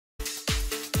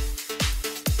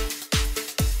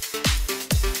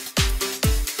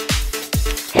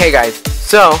Hey guys,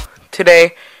 so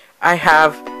today I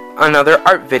have another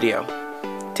art video.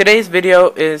 Today's video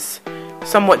is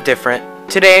somewhat different.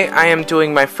 Today I am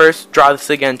doing my first Draw This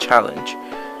Again challenge.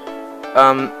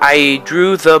 I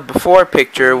drew the before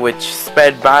picture, which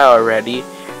sped by already,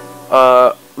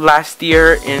 last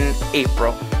year in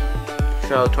April,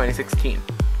 so 2016.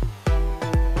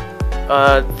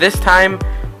 This time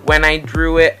when I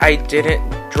drew it, I didn't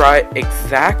draw it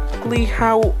exactly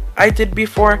how I did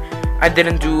before. I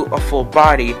didn't do a full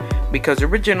body because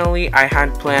originally I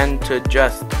had planned to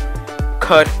just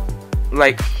cut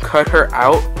her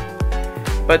out,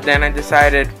 but then I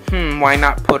decided, why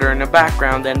not put her in a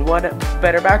background, and what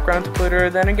better background to put her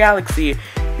than a galaxy,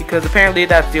 because apparently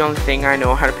that's the only thing I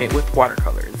know how to paint with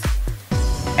watercolors.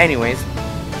 Anyways,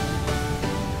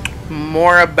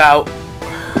 more about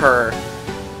her.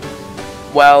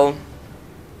 Well,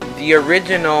 the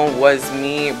original was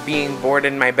me being bored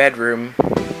in my bedroom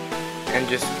and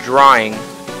just drawing,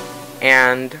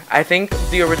 and I think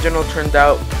the original turned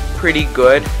out pretty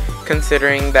good,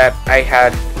 considering that I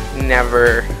had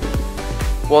never,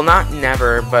 well, not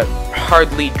never, but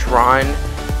hardly drawn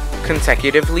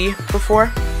consecutively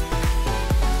before,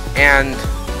 and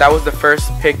that was the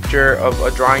first picture of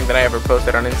a drawing that I ever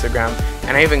posted on Instagram,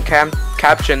 and I even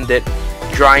captioned it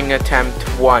 "Drawing Attempt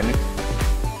 1",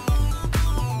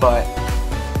 but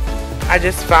I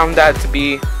just found that to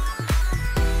be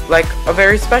like a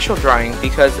very special drawing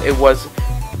because it was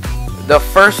the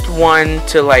first one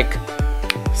to like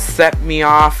set me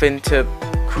off into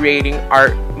creating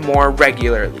art more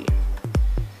regularly.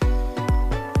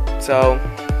 So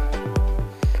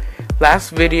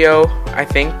last video I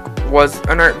think was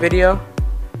an art video.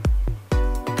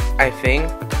 I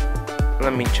think,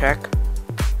 let me check,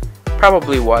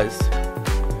 probably was,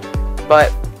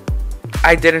 but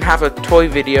I didn't have a toy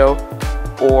video,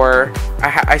 or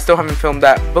I still haven't filmed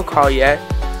that book haul yet,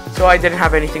 so I didn't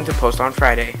have anything to post on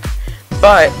Friday.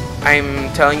 But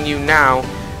I'm telling you now,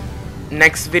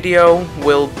 next video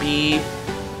will be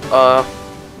a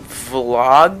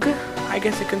vlog, I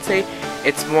guess you can say.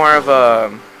 It's more of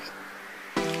a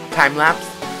time lapse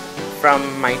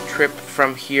from my trip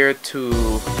from here to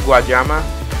Guayama.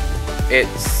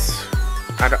 It's,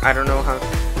 I don't know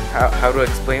how to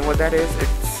explain what that is.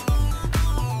 It's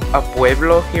a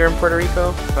pueblo here in Puerto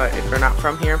Rico, but if you're not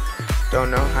from here,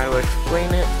 don't know how to explain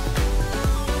it.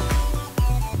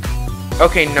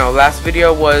 Okay, no, last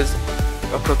video was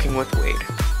a cooking with Wade.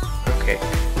 Okay,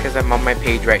 because I'm on my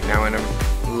page right now and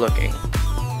I'm looking.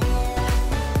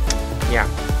 Yeah,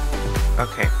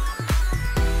 okay.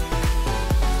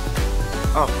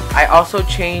 Oh, I also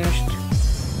changed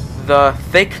the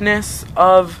thickness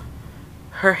of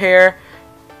her hair,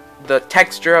 the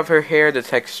texture of her hair, the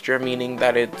texture meaning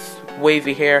that it's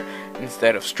wavy hair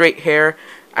instead of straight hair.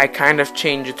 I kind of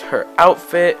changed her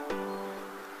outfit.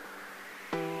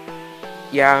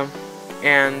 Yeah,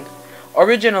 and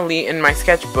originally in my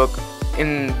sketchbook,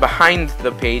 in behind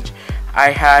the page, I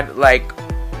had like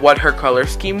what her color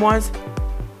scheme was,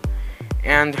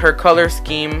 and her color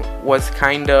scheme was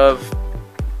kind of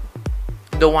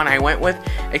the one I went with,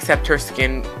 except her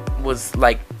skin was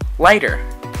like lighter.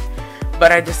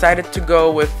 But I decided to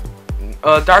go with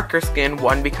a darker skin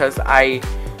one because I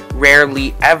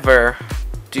rarely ever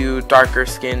do darker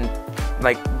skin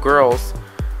like girls.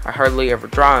 I hardly ever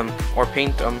draw them or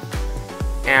paint them,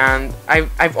 and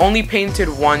I've only painted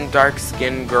one dark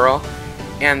skinned girl,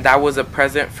 and that was a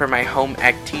present for my home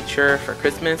ec teacher for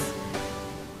Christmas,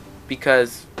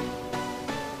 because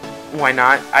why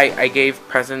not? I gave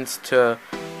presents to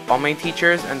all my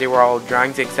teachers and they were all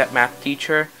drawings except math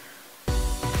teacher,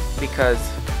 because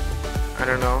I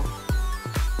don't know.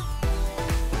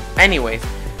 Anyways,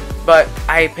 but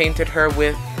I painted her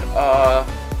with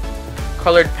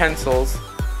colored pencils,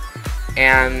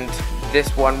 and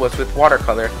this one was with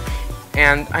watercolor,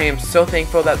 and I am so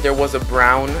thankful that there was a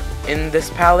brown in this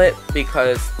palette,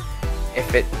 because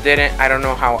if it didn't, I don't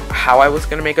know how I was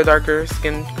gonna make a darker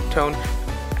skin tone.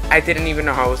 I didn't even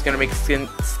know how I was gonna make skin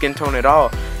tone at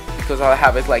all, because all I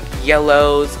have is like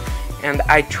yellows, and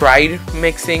I tried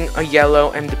mixing a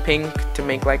yellow and a pink to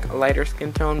make like a lighter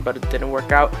skin tone, but it didn't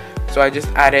work out, so I just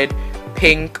added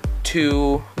pink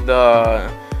to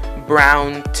the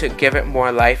brown to give it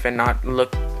more life and not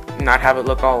have it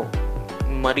look all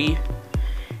muddy.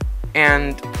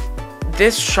 And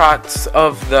this shots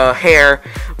of the hair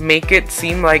make it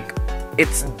seem like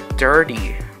it's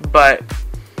dirty, but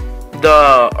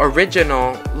the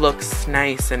original looks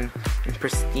nice and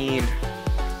pristine.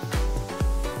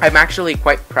 I'm actually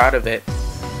quite proud of it.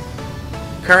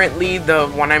 Currently, the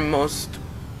one I'm most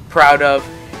proud of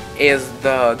is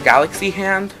the galaxy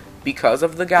hand, because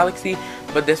of the galaxy,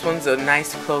 but this one's a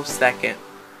nice close second.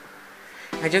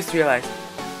 I just realized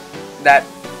that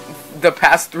the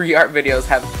past 3 art videos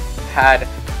have had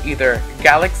either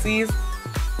galaxies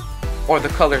or the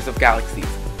colors of galaxies,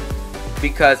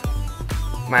 because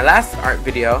my last art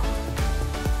video,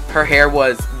 her hair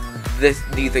was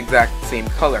these exact same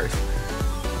colors,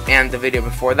 and the video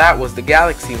before that was the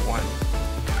galaxy one,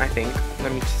 I think.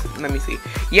 Let me see.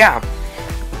 Yeah.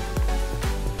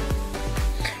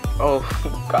 Oh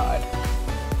god.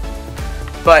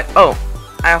 But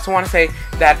I also want to say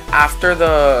that after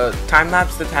the time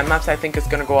lapse I think is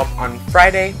gonna go up on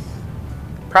Friday,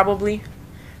 probably,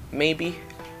 maybe,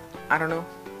 I don't know.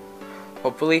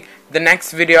 Hopefully. The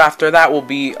next video after that will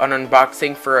be an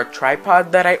unboxing for a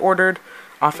tripod that I ordered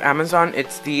off Amazon.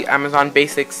 It's the Amazon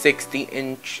Basic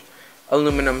 60-inch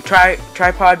aluminum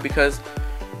tripod, because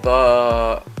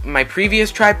my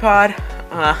previous tripod,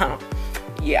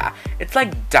 yeah, it's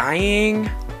like dying,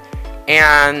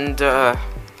 and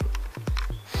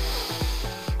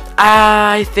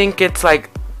I think it's like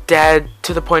dead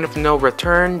to the point of no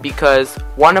return, because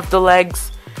one of the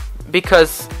legs,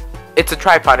 because it's a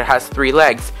tripod, it has 3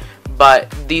 legs,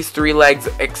 but these 3 legs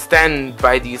extend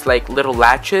by these like little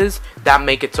latches that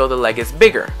make it so the leg is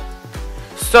bigger.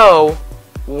 So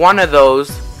one of those,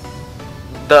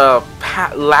 the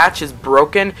latch is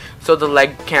broken, so the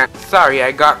leg can't. Sorry,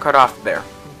 I got cut off there.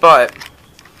 But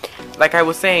like I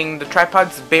was saying, the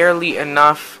tripod's barely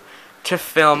enough to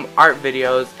film art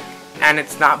videos, and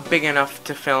it's not big enough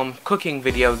to film cooking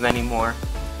videos anymore,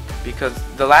 because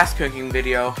the last cooking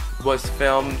video was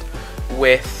filmed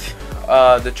with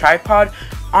the tripod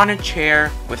on a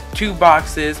chair with 2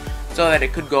 boxes so that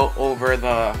it could go over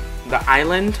the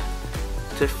island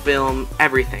to film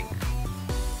everything.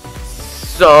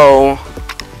 So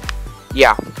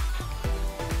yeah,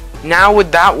 now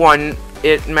with that one,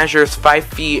 it measures 5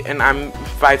 feet and I'm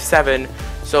 5'7",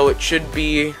 so it should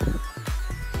be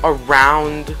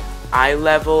around eye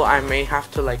level. I may have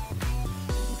to like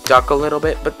duck a little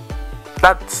bit, but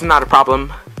that's not a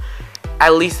problem.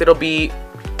 At least it'll be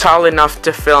tall enough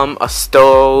to film a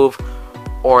stove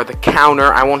or the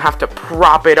counter. I won't have to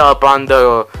prop it up on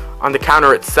the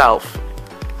counter itself.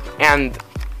 And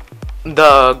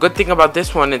the good thing about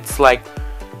this one, it's like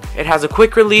it has a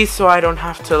quick release, so I don't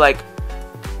have to like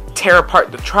tear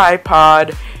apart the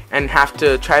tripod and have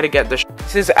to try to get the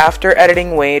this is after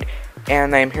editing Wade,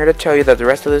 and I'm here to tell you that the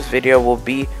rest of this video will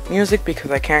be music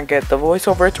because I can't get the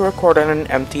voiceover to record on an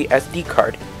empty SD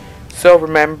card. So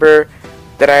remember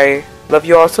that I love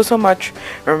you all so much.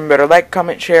 Remember to like,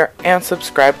 comment, share, and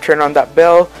subscribe. Turn on that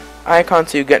bell icon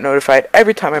so you get notified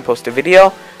every time I post a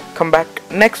video. Come back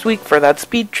next week for that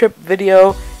speed trip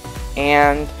video,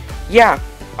 and yeah,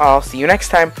 I'll see you next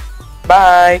time.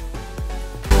 Bye.